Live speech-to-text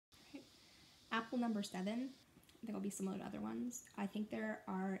example number 7, I think will be similar to other ones. I think there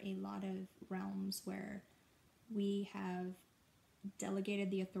are a lot of realms where we have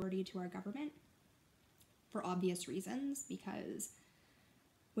delegated the authority to our government for obvious reasons, because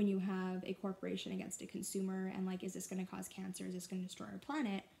when you have a corporation against a consumer and like, is this going to cause cancer? Is this going to destroy our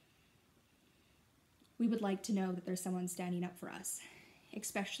planet? We would like to know that there's someone standing up for us,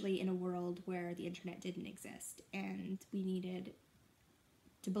 especially in a world where the internet didn't exist and we needed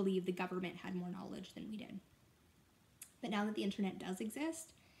to believe the government had more knowledge than we did. But now that the internet does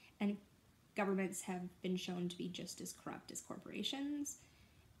exist and governments have been shown to be just as corrupt as corporations,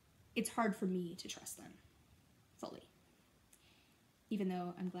 it's hard for me to trust them fully, even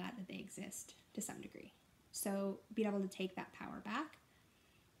though I'm glad that they exist to some degree. So being able to take that power back,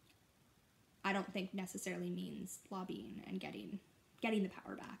 I don't think necessarily means lobbying and getting the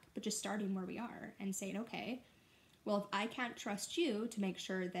power back, but just starting where we are and saying, okay, well, if I can't trust you to make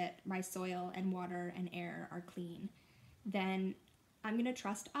sure that my soil and water and air are clean, then I'm going to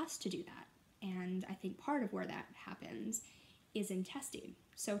trust us to do that. And I think part of where that happens is in testing.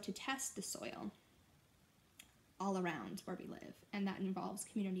 So to test the soil all around where we live, and that involves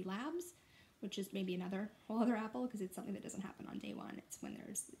community labs, which is maybe another whole other apple, because it's something that doesn't happen on day one. It's when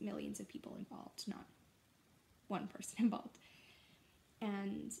there's millions of people involved, not one person involved.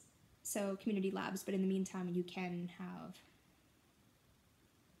 And so community labs, but in the meantime, you can have,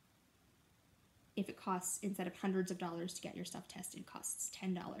 if it costs, instead of hundreds of dollars to get your stuff tested, costs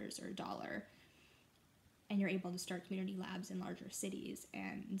 $10 or $1, and you're able to start community labs in larger cities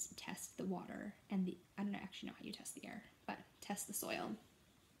and test the water and the, I don't actually know how you test the air, but test the soil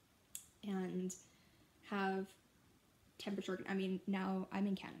and have temperature. I mean, now I'm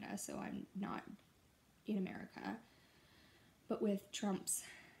in Canada, so I'm not in America, but with Trump's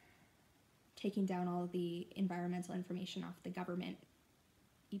taking down all of the environmental information off the government,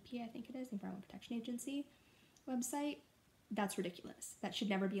 EPA, I think it is, Environmental Protection Agency website, that's ridiculous. That should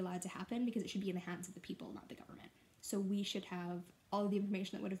never be allowed to happen, because it should be in the hands of the people, not the government. So we should have all of the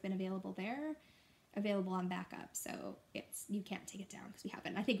information that would have been available there, available on backup. So it's, you can't take it down, because we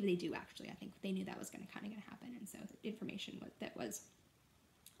haven't. I think they do, actually. I think they knew that was kind of going to happen, and so the information that was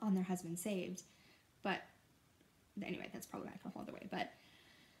on there has been saved. But anyway, that's probably not a whole other way. But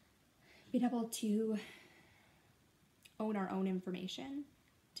being able to own our own information,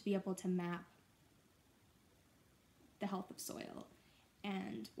 to be able to map the health of soil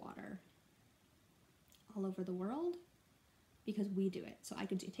and water all over the world, because we do it. So I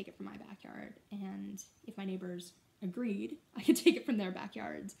could take it from my backyard, and if my neighbors agreed, I could take it from their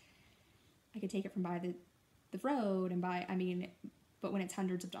backyards. I could take it from by the road and buy, I mean, but when it's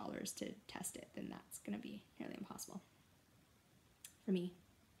hundreds of dollars to test it, then that's going to be nearly impossible for me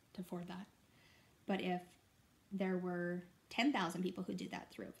to afford that. But if there were 10,000 people who did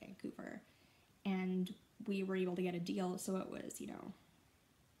that throughout Vancouver, and we were able to get a deal, so it was, you know,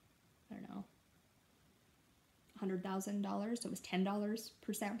 I don't know, $100,000, so it was $10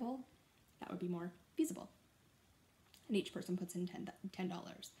 per sample, that would be more feasible. And each person puts in $10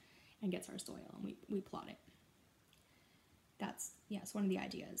 and gets our soil, and we plot it. That's, yes, one of the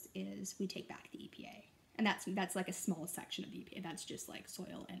ideas is we take back the EPA. And that's like a small section of the EPA. That's just like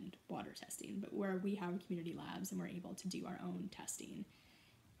soil and water testing. But where we have community labs and we're able to do our own testing,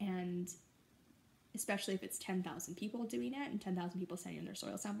 and especially if it's 10,000 people doing it and 10,000 people sending in their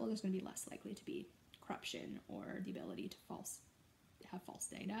soil sample, there's going to be less likely to be corruption or the ability to have false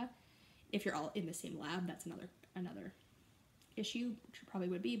data. If you're all in the same lab, that's another issue, which probably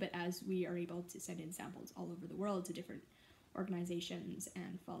would be. But as we are able to send in samples all over the world to different organizations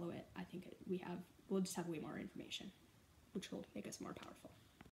and follow it, I think we'll just have way more information, which will make us more powerful.